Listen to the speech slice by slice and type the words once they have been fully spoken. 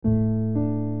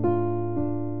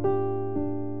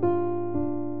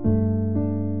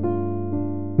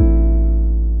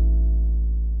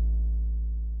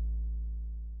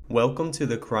Welcome to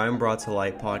the Crime Brought to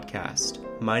Light podcast.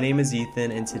 My name is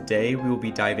Ethan, and today we will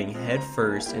be diving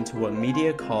headfirst into what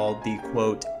media called the,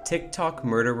 quote, TikTok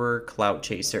murderer clout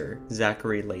chaser,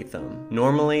 Zachary Latham.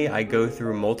 Normally, I go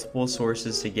through multiple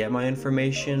sources to get my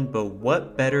information, but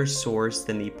what better source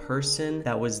than the person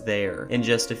that was there? In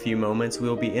just a few moments, we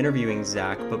will be interviewing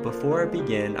Zach, but before I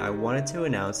begin, I wanted to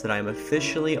announce that I am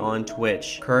officially on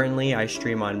Twitch. Currently, I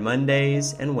stream on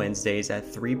Mondays and Wednesdays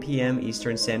at 3 p.m.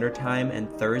 Eastern Standard Time and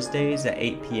Thursdays at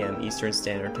 8 p.m. Eastern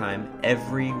Standard Time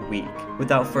every week.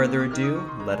 Without further ado,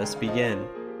 let us begin.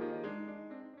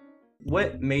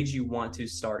 What made you want to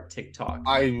start TikTok?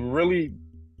 I really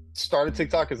started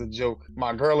TikTok as a joke.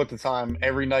 My girl at the time,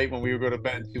 every night when we would go to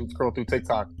bed, she would scroll through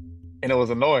TikTok, and it was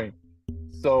annoying.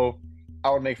 So I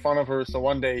would make fun of her. So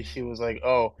one day she was like,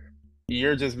 "Oh,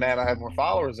 you're just mad I have more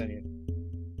followers than you."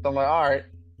 So I'm like, "All right,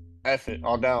 F it,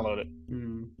 I'll download it."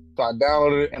 So I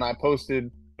downloaded it and I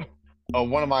posted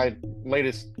one of my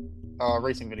latest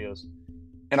racing videos,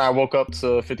 and I woke up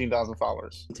to 15,000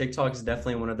 followers. TikTok is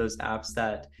definitely one of those apps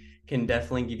that can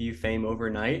definitely give you fame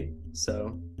overnight.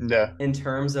 So Yeah, in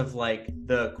terms of like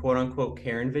the quote unquote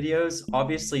Karen videos,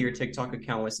 obviously your TikTok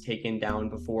account was taken down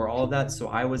before all of that. So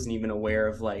I wasn't even aware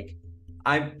of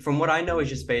from what I know is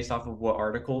just based off of what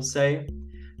articles say.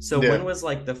 So when was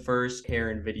like the first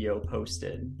Karen video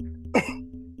posted?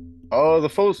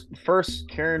 The first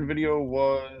Karen video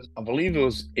was, I believe it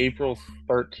was April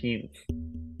 13th,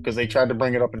 because they tried to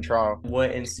bring it up in trial.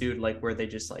 What ensued? Like, were they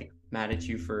just like mad at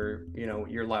you for,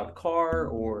 your loud car,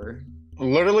 or?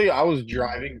 Literally, I was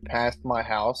driving past my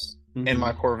house in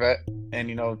my Corvette, and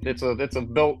it's a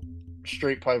built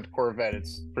straight piped Corvette.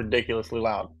 It's ridiculously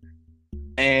loud.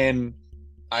 And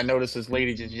I noticed this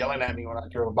lady just yelling at me when I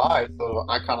drove by, so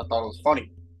I kind of thought it was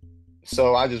funny.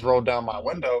 So I just rolled down my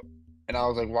window and I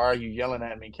was like, "Why are you yelling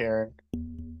at me, Karen?"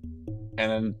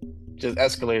 And then just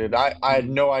escalated. I had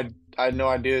no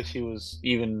idea she was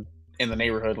even in the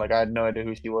neighborhood. Like, I had no idea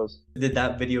who she was. Did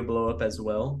that video blow up as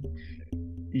well?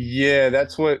 Yeah,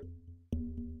 that's what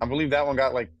I believe. That one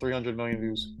got like 300 million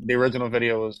views. The original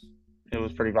video was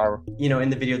pretty viral. In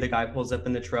the video, the guy pulls up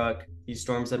in the truck, he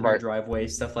storms up your driveway,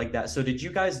 stuff like that. So did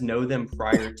you guys know them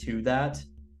prior to that?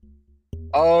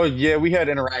 Oh yeah, we had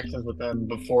interactions with them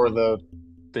before the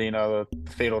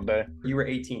fatal day. You were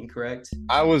 18, correct?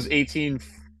 I was 18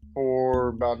 for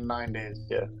about 9 days.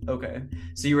 Yeah. Okay.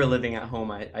 So you were living at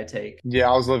home, I take.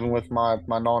 Yeah, I was living with my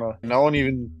nonna. No one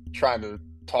even tried to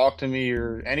talk to me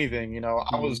or anything.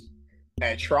 I was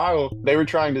at trial. They were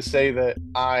trying to say that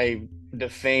I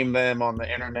defamed them on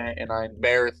the internet and I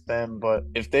embarrassed them. But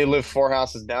if they lived 4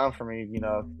 houses down from me,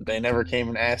 they never came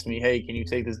and asked me, "Hey, can you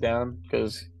take this down?"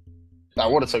 Because I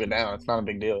would have took it down. It's not a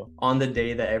big deal. On the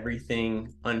day that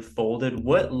everything unfolded,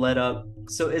 what led up?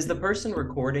 So is the person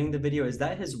recording the video, is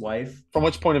that his wife? From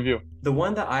which point of view? The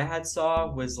one that I had saw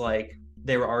was like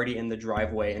they were already in the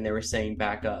driveway and they were saying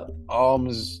back up.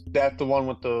 Is that the one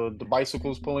with the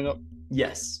bicycles pulling up?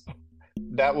 Yes.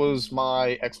 That was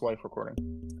my ex-wife recording.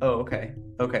 Oh, okay.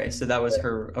 Okay, so that was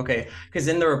her. Okay, because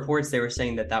in the reports they were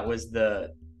saying that was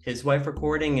his wife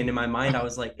recording, and in my mind I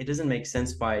was like, it doesn't make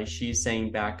sense why she's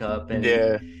saying back up, and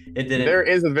yeah, it didn't. There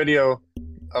is a video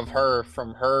of her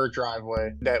from her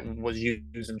driveway that was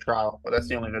used in trial, but that's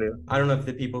the only video. I don't know if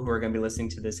the people who are going to be listening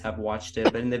to this have watched it,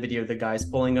 but in the video the guy's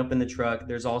pulling up in the truck.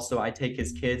 There's also I take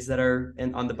his kids that are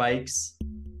on the bikes.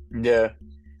 Yeah.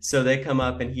 So they come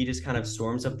up and he just kind of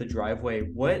storms up the driveway.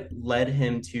 What led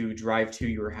him to drive to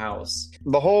your house?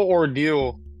 The whole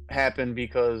ordeal happened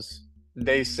because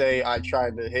they say I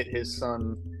tried to hit his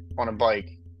son on a bike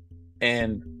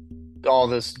and all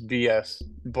this BS.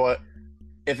 But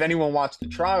if anyone watched the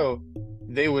trial,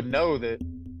 they would know that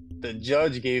the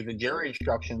judge gave the jury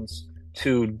instructions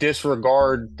to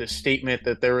disregard the statement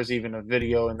that there was even a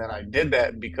video, and that I did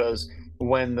that because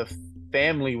when the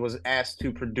family was asked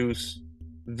to produce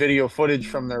video footage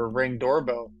from their Ring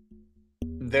doorbell,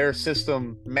 their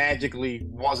system magically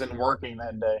wasn't working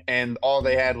that day, and all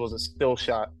they had was a still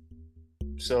shot.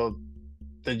 So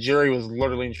the jury was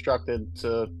literally instructed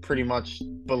to pretty much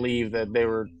believe that they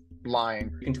were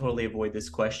lying. You can totally avoid this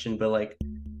question, but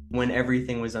when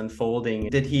everything was unfolding,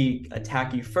 did he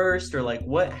attack you first, or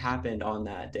what happened on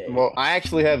that day? Well, I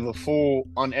actually have the full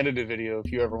unedited video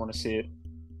if you ever want to see it.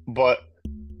 But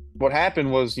what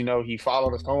happened was, he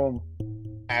followed us home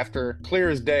after, clear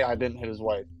as day, I didn't hit his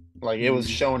wife. It was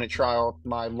shown at trial.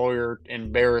 My lawyer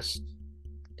embarrassed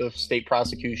the state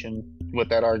prosecution with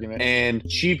that argument,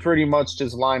 and she pretty much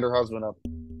just lined her husband up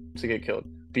to get killed,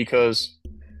 because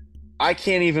I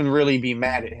can't even really be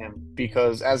mad at him,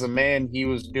 because as a man, he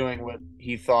was doing what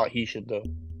he thought he should do.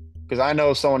 Because I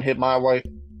know if someone hit my wife,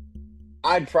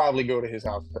 I'd probably go to his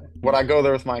house. Would I go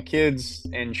there with my kids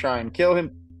and try and kill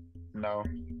him? No,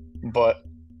 but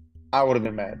I would have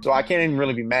been mad. So I can't even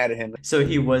really be mad at him. So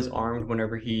he was armed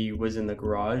whenever he was in the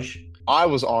garage. I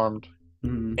was armed,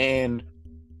 Mm-hmm. and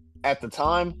at the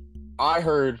time, I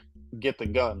heard "get the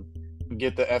gun,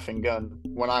 get the effing gun."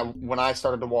 When I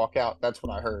started to walk out, that's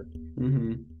what I heard.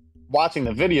 Mm-hmm. Watching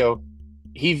the video,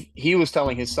 he was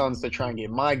telling his sons to try and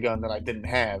get my gun that I didn't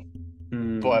have.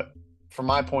 Mm. But from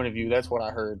my point of view, that's what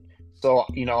I heard. So,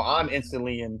 I'm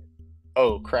instantly in,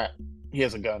 oh crap, he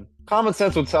has a gun. Common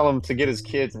sense would tell him to get his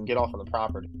kids and get off of the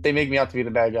property. They make me out to be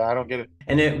the bad guy. I don't get it.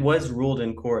 And it was ruled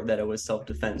in court that it was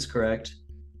self-defense, correct?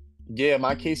 Yeah,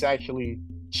 my case actually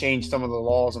changed some of the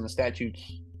laws and the statutes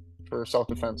for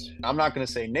self-defense. I'm not going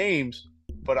to say names,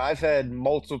 but I've had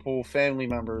multiple family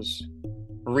members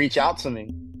reach out to me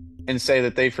and say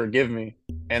that they forgive me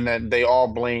and that they all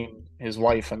blame his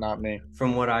wife and not me.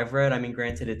 From what I've read, I mean,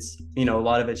 granted, it's, a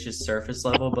lot of it's just surface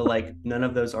level, but like none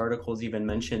of those articles even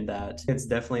mentioned that. It's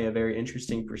definitely a very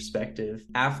interesting perspective.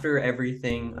 After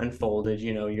everything unfolded,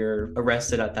 you're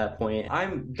arrested at that point.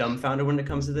 I'm dumbfounded when it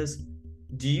comes to this.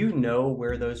 Do you know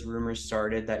where those rumors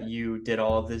started that you did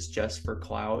all of this just for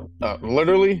clout?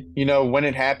 Literally, when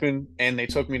it happened and they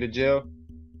took me to jail,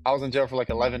 I was in jail for like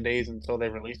 11 days until they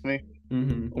released me.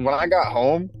 Mm-hmm. When I got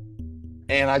home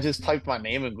and I just typed my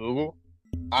name in Google,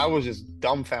 I was just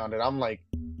dumbfounded. I'm like,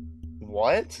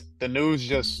 what? The news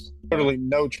just literally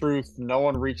no truth. No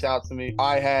one reached out to me.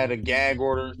 I had a gag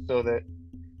order so that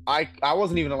I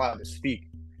wasn't even allowed to speak,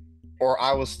 or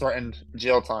I was threatened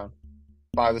jail time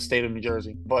by the state of New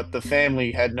Jersey. But the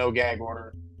family had no gag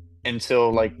order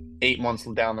until like 8 months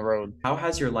down the road. How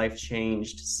has your life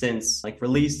changed since like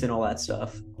released and all that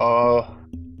stuff?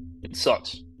 It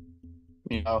sucks.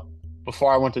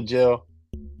 Before I went to jail,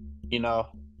 I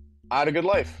had a good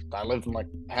life. I lived in like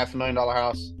 $500,000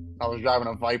 house. I was driving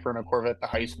a Viper and a Corvette to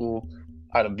high school.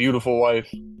 I had a beautiful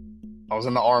wife. I was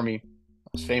in the army. I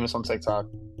was famous on TikTok.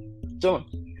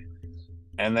 Chilling.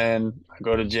 And then I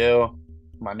go to jail.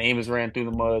 My name is ran through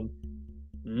the mud.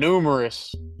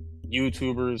 Numerous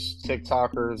YouTubers,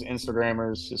 TikTokers,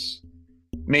 Instagrammers just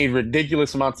made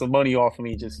ridiculous amounts of money off of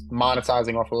me, just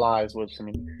monetizing off of lies, which,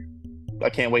 I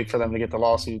can't wait for them to get the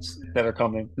lawsuits that are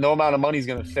coming. No amount of money is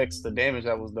going to fix the damage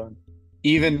that was done.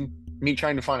 Even me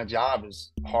trying to find a job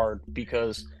is hard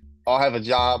because I'll have a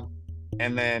job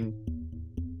and then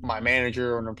my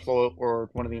manager or an employee or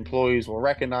one of the employees will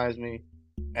recognize me,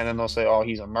 and then they'll say, "Oh,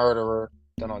 he's a murderer."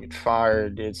 Then I'll get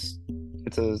fired. It's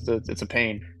a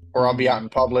pain. Or I'll be out in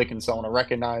public and someone will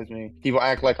recognize me. People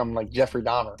act like I'm like Jeffrey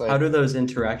Dahmer. How do those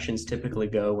interactions typically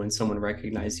go when someone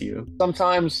recognizes you?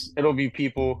 Sometimes it'll be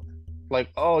people like,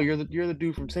 "Oh, you're the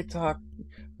dude from TikTok,"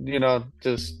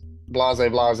 just blase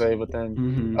blase. But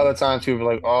then other times people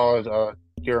are like, "Oh,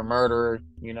 you're a murderer,"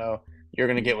 "You're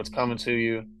gonna get what's coming to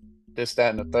you," this,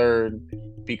 that, and the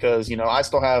third, because I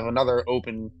still have another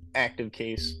open active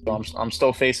case. So I'm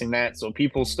still facing that. So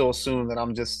people still assume that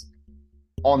I'm just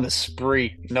on the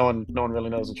spree. No one really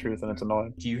knows the truth, and it's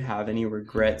annoying. Do you have any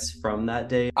regrets from that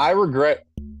day? I regret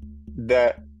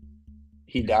that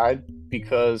he died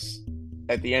because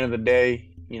at the end of the day,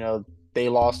 they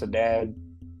lost a dad,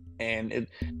 and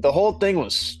the whole thing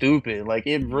was stupid. Like,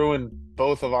 it ruined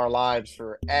both of our lives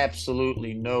for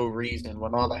absolutely no reason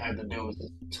when all they had to do was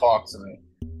just talk to me.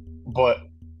 But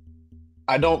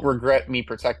I don't regret me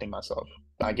protecting myself.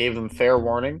 I gave them fair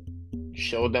warning,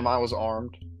 showed them I was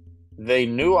armed. They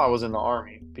knew I was in the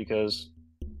army because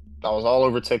I was all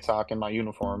over TikTok in my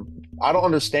uniform. I don't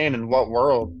understand in what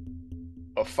world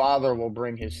a father will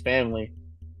bring his family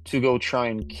to go try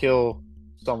and kill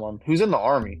someone who's in the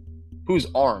army, who's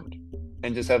armed,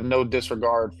 and just have no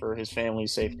disregard for his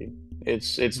family's safety.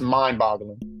 It's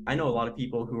mind-boggling. I know a lot of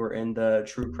people who are in the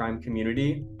true crime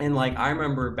community, and like I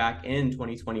remember back in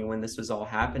 2020 when this was all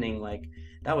happening, like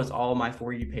that was all my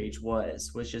For You page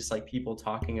was just like people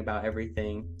talking about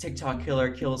everything. TikTok killer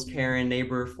kills Karen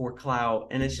neighbor for clout.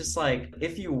 And it's just like,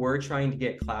 if you were trying to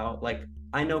get clout, like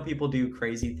I know people do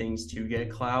crazy things to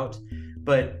get clout,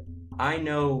 but I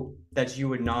know that you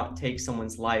would not take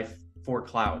someone's life for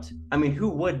clout. I mean, who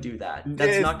would do that?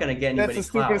 That's not going to get anybody clout. That's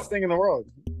the stupidest thing in the world.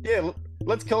 Yeah,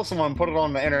 let's kill someone, put it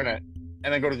on the internet,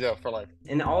 and then go to jail for life.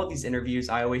 In all of these interviews,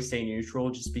 I always stay neutral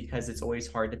just because it's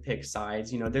always hard to pick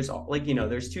sides.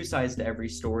 There's two sides to every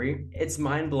story. It's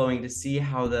mind-blowing to see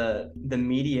how the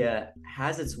media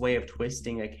has its way of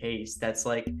twisting a case that's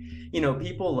like,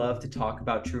 people love to talk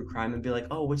about true crime and be like,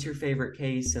 "Oh, what's your favorite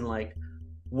case?" And like,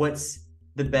 "What's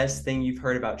the best thing you've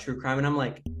heard about true crime?" And I'm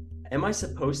like, am I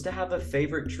supposed to have a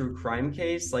favorite true crime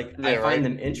case? Like, yeah, I find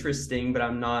them interesting, but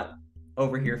I'm not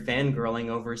over here fangirling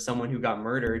over someone who got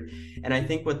murdered. And I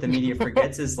think what the media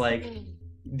forgets is like,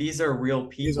 these are real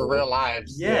people. These are real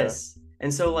lives. Yes. Yeah.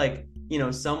 And so like, you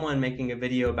know, someone making a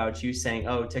video about you saying,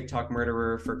 oh, TikTok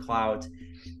murderer for clout,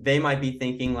 they might be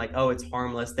thinking like, oh, it's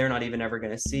harmless, they're not even ever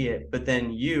going to see it. But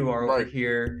then you are over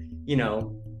here, you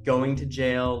know, going to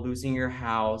jail, losing your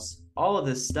house, all of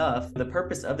this stuff. The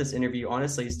purpose of this interview,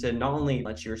 honestly, is to not only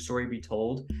let your story be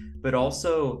told, but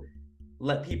also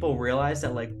let people realize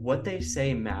that like what they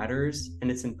say matters,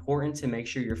 and it's important to make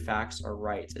sure your facts are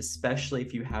right, especially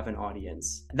if you have an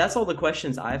audience. That's all the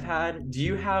questions I've had. Do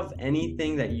you have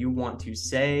anything that you want to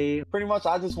say? Pretty much,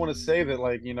 I just want to say that,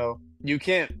 like, you know, you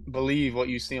can't believe what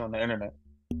you see on the internet.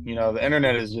 You know, the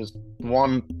internet is just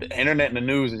the internet and the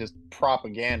news is just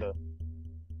propaganda.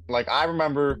 Like, I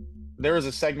remember there was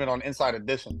a segment on Inside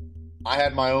Edition. I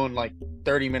had my own like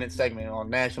 30-minute segment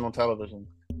on national television,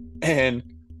 and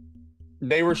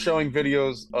they were showing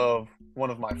videos of one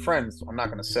of my friends. I'm not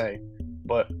going to say,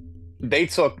 but they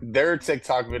took their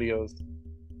TikTok videos,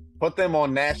 put them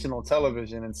on national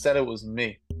television, and said it was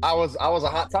me. I was a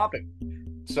hot topic.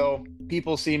 So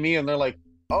people see me and they're like,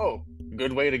 oh,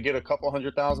 good way to get a couple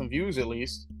 100,000 views at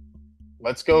least.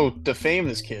 Let's go defame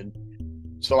this kid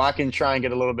so I can try and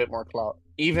get a little bit more clout.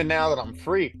 Even now that I'm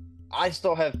free, I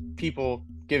still have people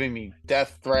giving me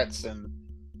death threats, and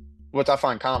which I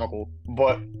find comical,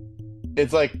 but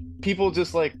it's like people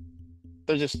just like,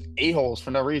 they're just a-holes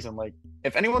for no reason. Like,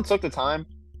 if anyone took the time,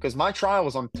 because my trial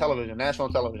was on television, national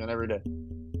television, every day.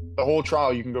 The whole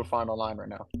trial you can go find online right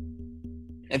now.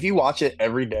 If you watch it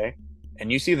every day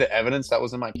and you see the evidence that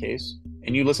was in my case,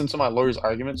 and you listen to my lawyer's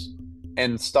arguments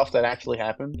and stuff that actually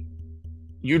happened,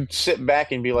 you'd sit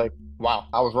back and be like, wow,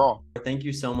 I was wrong. Thank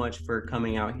you so much for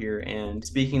coming out here and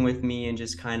speaking with me and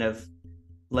just kind of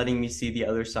letting me see the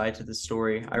other side to the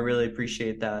story. I really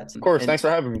appreciate that. Of course, thanks for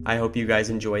having me. I hope you guys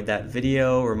enjoyed that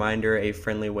video. Reminder, a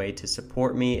friendly way to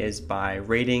support me is by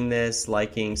rating this,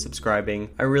 liking, subscribing.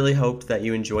 I really hope that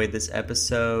you enjoyed this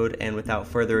episode, and without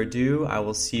further ado, I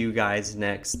will see you guys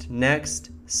next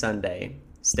Sunday.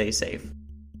 Stay safe.